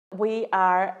we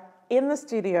are in the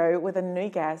studio with a new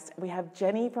guest. We have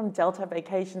Jennie from Delta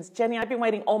Vacations. Jennie, I've been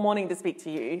waiting all morning to speak to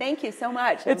you. Thank you so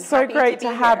much. It's so great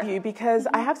to have you because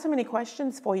I have so many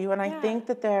questions for you, and I think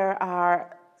that there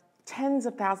are tens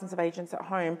of thousands of agents at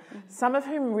home, some of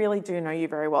whom really do know you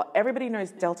very well. Everybody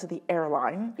knows Delta the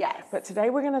airline. Yes. But today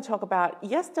we're going to talk about,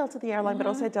 yes, Delta the airline, but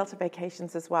also Delta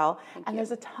Vacations as well. And there's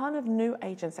a ton of new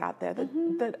agents out there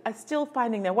that are still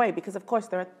finding their way because, of course,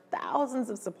 there are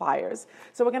thousands of suppliers.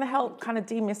 So we're going to help kind of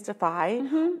demystify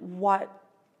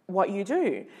what you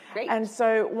do. Great. And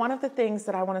so one of the things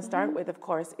that I want to start with, of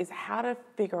course, is how to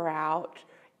figure out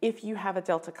if you have a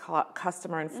Delta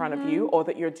customer in front of you or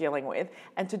that you're dealing with.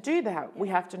 And to do that, we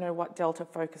have to know what Delta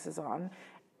focuses on.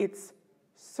 It's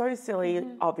so silly,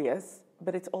 obvious,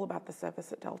 but it's all about the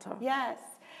service at Delta. Yes.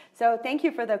 So thank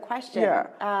you for the question.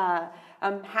 Yeah.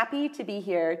 I'm happy to be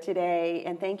here today,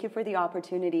 and thank you for the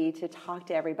opportunity to talk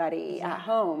to everybody at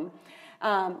home.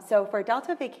 So for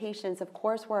Delta Vacations, of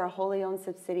course, we're a wholly owned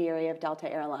subsidiary of Delta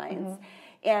Airlines.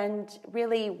 And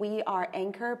really, we are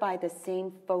anchored by the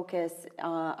same focus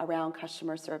around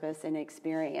customer service and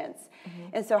experience.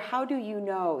 And so how do you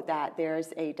know that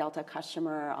there's a Delta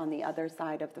customer on the other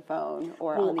side of the phone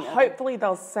or on the other? Hopefully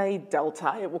they'll say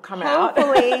Delta, it will come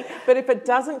Hopefully. out. But if it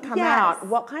doesn't come out,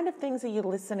 what kind of things are you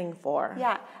listening for?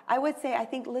 Yeah, I would say, I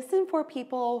think listen for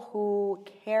people who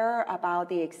care about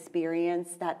the experience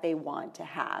that they want to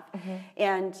have.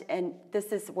 And this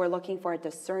is, we're looking for a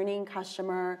discerning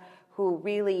customer who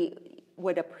really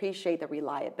would appreciate the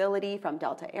reliability from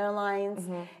Delta Airlines,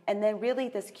 and then really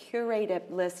this curated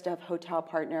list of hotel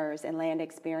partners and land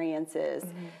experiences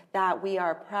that we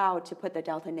are proud to put the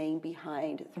Delta name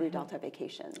behind through Delta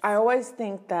Vacations. I always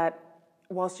think that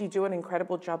whilst you do an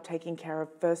incredible job taking care of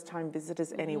first-time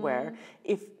visitors anywhere,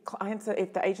 if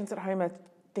the agents at home are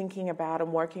thinking about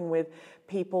and working with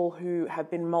people who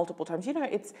have been multiple times. You know,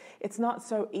 it's not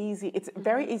so easy. It's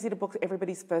very easy to book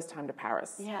everybody's first time to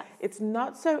Paris. Yes. It's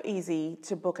not so easy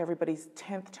to book everybody's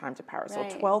 10th time to Paris or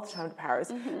 12th time to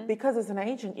Paris because as an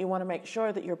agent, you want to make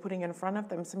sure that you're putting in front of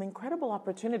them some incredible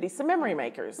opportunities, some memory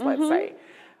makers, let's say.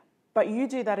 But you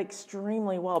do that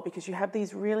extremely well because you have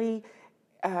these really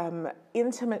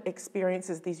intimate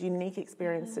experiences, these unique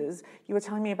experiences. You were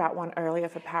telling me about one earlier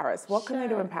for Paris. What can they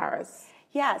do in Paris?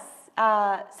 Yes.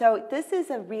 So this is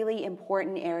a really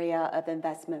important area of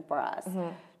investment for us,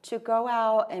 to go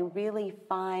out and really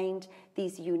find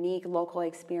these unique local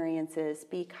experiences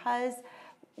because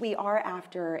we are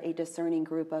after a discerning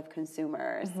group of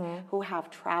consumers who have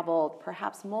traveled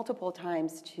perhaps multiple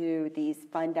times to these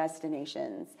fun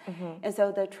destinations. And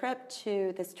so the trip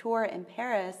to this tour in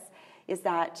Paris is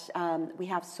that we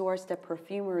have sourced a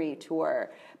perfumery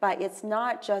tour, but it's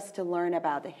not just to learn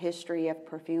about the history of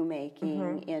perfume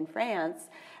making in France.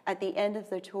 At the end of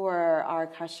the tour, our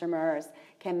customers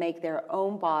can make their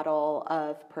own bottle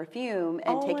of perfume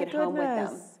and take it home with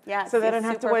them. Yeah, so they don't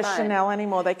have to wear fun. Chanel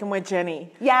anymore. They can wear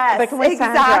Jennie. Yes, they can wear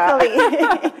exactly.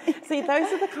 See,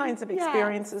 those are the kinds of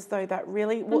experiences, though, that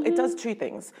really, well, it does two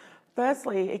things.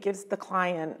 Firstly, it gives the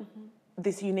client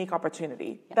this unique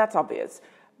opportunity. That's obvious.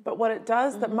 But what it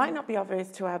does that might not be obvious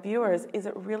to our viewers is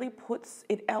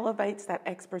it elevates that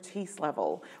expertise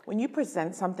level. When you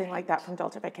present something like that from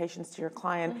Delta Vacations to your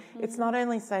client, it's not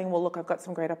only saying, well, look, I've got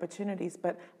some great opportunities,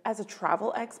 but as a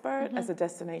travel expert, as a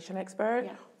destination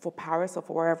expert for Paris or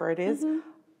for wherever it is,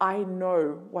 I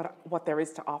know what there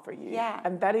is to offer you.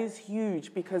 And that is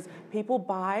huge because people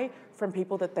buy from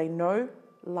people that they know,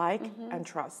 like, and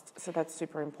trust. So that's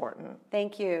super important.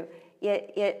 Thank you.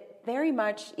 It very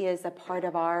much is a part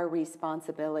of our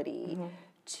responsibility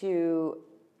to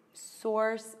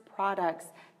source products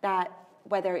that,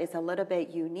 whether it's a little bit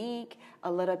unique,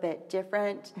 a little bit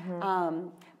different,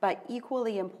 but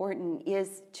equally important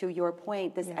is, to your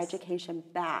point, this education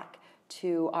back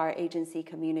to our agency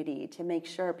community to make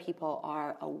sure people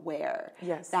are aware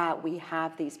that we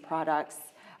have these products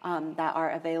that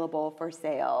are available for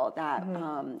sale that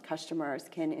customers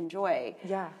can enjoy.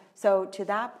 So to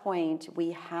that point,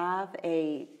 we have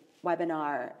a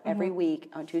webinar every week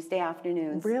on Tuesday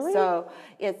afternoons. Really? So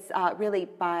it's really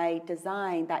by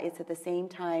design that it's at the same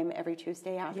time every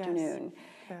Tuesday afternoon.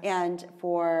 And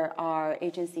for our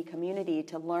agency community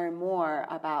to learn more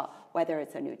about whether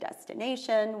it's a new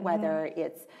destination, whether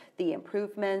it's the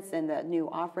improvements and the new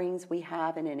offerings we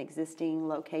have in an existing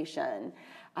location.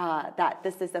 that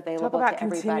this is available Talk about to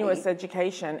everybody. continuous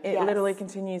education. It Yes. literally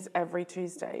continues every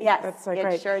Tuesday. Yes, That's so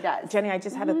great. it sure does. Jenny, I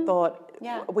just had a thought.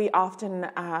 Yeah. We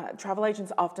often, travel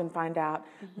agents often find out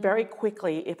very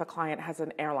quickly if a client has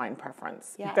an airline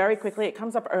preference. Yes. Very quickly. It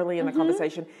comes up early in the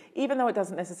conversation, even though it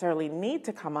doesn't necessarily need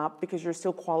to come up because you're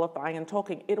still qualifying and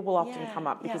talking. It will often come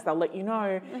up because they'll let you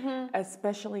know,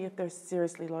 especially if they're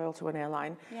seriously loyal to an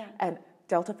airline. Yeah. And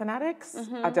Delta fanatics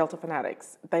are Delta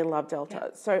fanatics. They love Delta.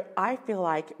 Yeah. So I feel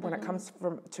like when it comes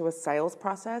to a sales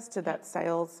process, to that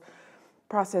sales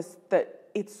process, that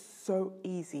it's so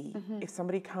easy. If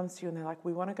somebody comes to you and they're like,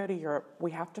 we want to go to Europe,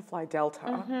 we have to fly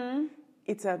Delta.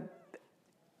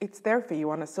 It's there for you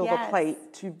on a silver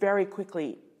plate to very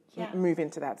quickly move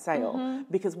into that sale,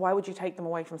 because why would you take them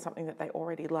away from something that they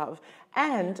already love?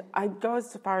 And I go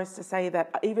as far as to say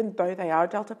that even though they are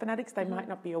Delta fanatics, they might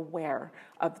not be aware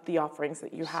of the offerings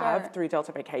that you have through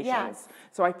Delta Vacations.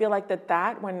 So I feel like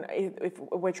that when if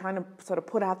we're trying to sort of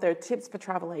put out there tips for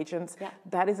travel agents,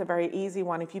 that is a very easy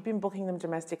one. If you've been booking them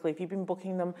domestically, if you've been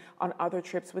booking them on other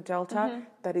trips with Delta,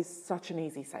 that is such an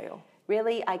easy sale.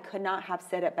 Really, I could not have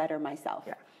said it better myself.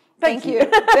 Yeah. Thank you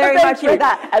very much for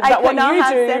that. I could not have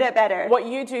said it better. What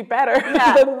you do better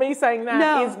than me saying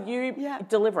that is you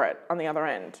deliver it on the other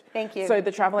end. Thank you. So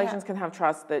the travel agents can have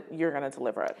trust that you're going to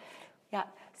deliver it. Yeah.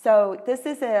 So this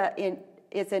is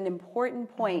an important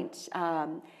point.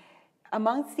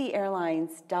 Amongst the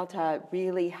airlines, Delta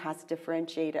really has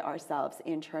differentiated ourselves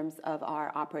in terms of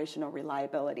our operational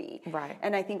reliability. Right.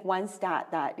 And I think one stat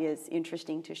that is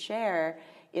interesting to share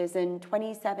is in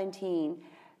 2017,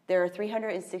 there are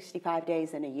 365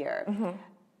 days in a year.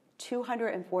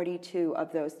 242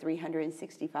 of those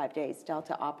 365 days,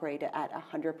 Delta operated at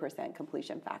 100%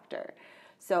 completion factor.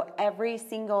 So every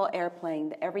single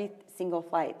airplane, every single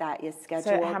flight that is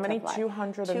scheduled so how many? to fly,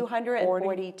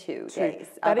 242 days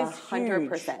that of is 100%.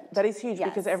 Huge. That is huge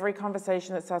because every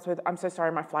conversation that starts with, I'm so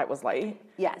sorry my flight was late,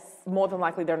 more than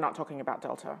likely they're not talking about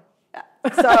Delta.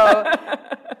 So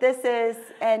this is,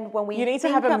 and when we you need to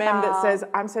have a meme that says,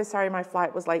 I'm so sorry my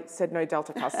flight was late, said no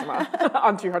Delta customer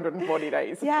on 240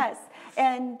 days. Yes,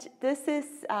 and this is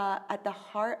at the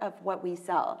heart of what we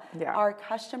sell. Our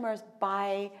customers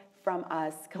buy from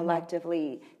us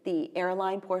collectively the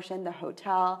airline portion, the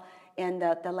hotel, and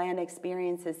the land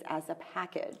experiences as a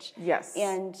package. Yes.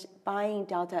 And buying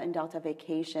Delta and Delta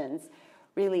Vacations,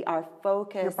 really our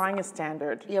focus. You're buying a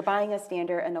standard. You're buying a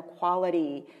standard and a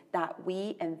quality that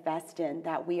we invest in,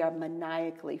 that we are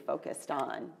maniacally focused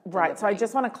on. Right. So I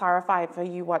just want to clarify for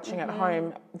you watching at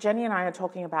home, Jenny and I are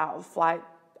talking about flight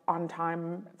on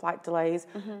time, flight delays,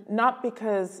 not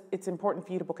because it's important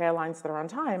for you to book airlines that are on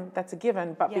time, that's a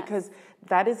given, but because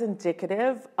that is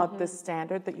indicative of the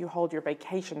standard that you hold your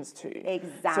vacations to.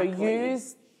 Exactly. So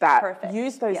use that. Perfect.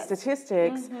 Use those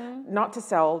statistics, not to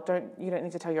sell. You don't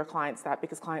need to tell your clients that,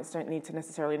 because clients don't need to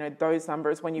necessarily know those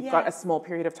numbers when you've got a small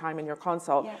period of time in your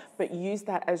consult. But use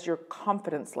that as your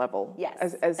confidence level,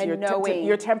 as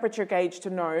your temperature gauge to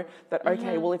know that,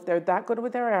 okay, well, if they're that good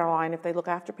with their airline, if they look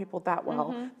after people that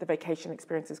well, the vacation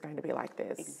experience is going to be like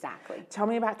this. Exactly. Tell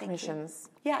me about commissions.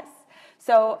 Yes.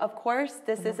 So, of course,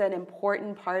 this is an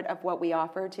important part of what we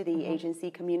offer to the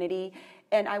agency community,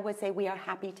 and I would say we are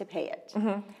happy to pay it.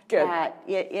 Good. That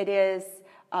it is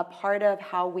a part of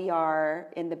how we are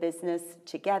in the business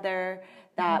together,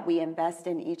 that we invest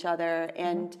in each other,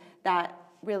 and that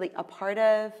really a part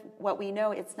of what we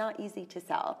know, it's not easy to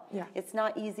sell. It's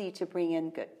not easy to bring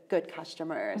in good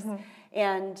customers.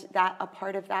 And that a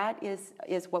part of that is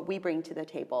what we bring to the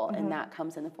table, and that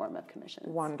comes in the form of commissions.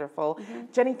 Wonderful.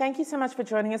 Jenny, thank you so much for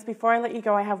joining us. Before I let you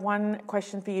go, I have one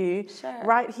question for you. Sure.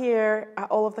 Right here,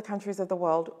 all of the countries of the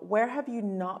world, where have you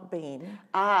not been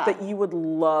that you would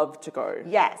love to go?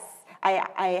 Yes.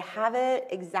 I have it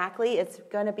exactly. It's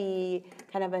going to be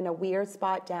kind of in a weird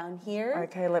spot down here.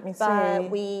 Okay, let me see.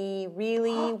 But we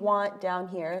really want down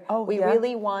here. We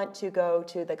really want to go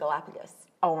to the Galapagos.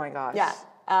 Oh my gosh. Yeah.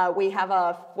 We have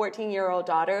a 14-year-old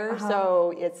daughter,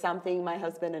 so it's something my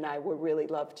husband and I would really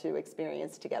love to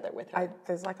experience together with her.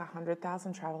 There's like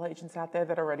 100,000 travel agents out there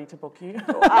that are ready to book you.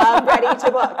 I'm ready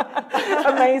to book.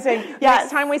 Amazing.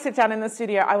 Next time we sit down in the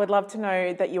studio, I would love to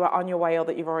know that you are on your way or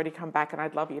that you've already come back, and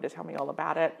I'd love you to tell me all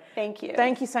about it. Thank you.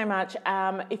 Thank you so much.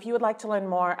 If you would like to learn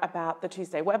more about the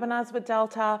Tuesday webinars with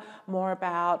Delta, more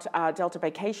about Delta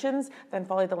Vacations, then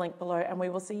follow the link below, and we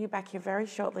will see you back here very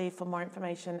shortly for more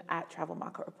information at Travel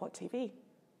Market Report TV.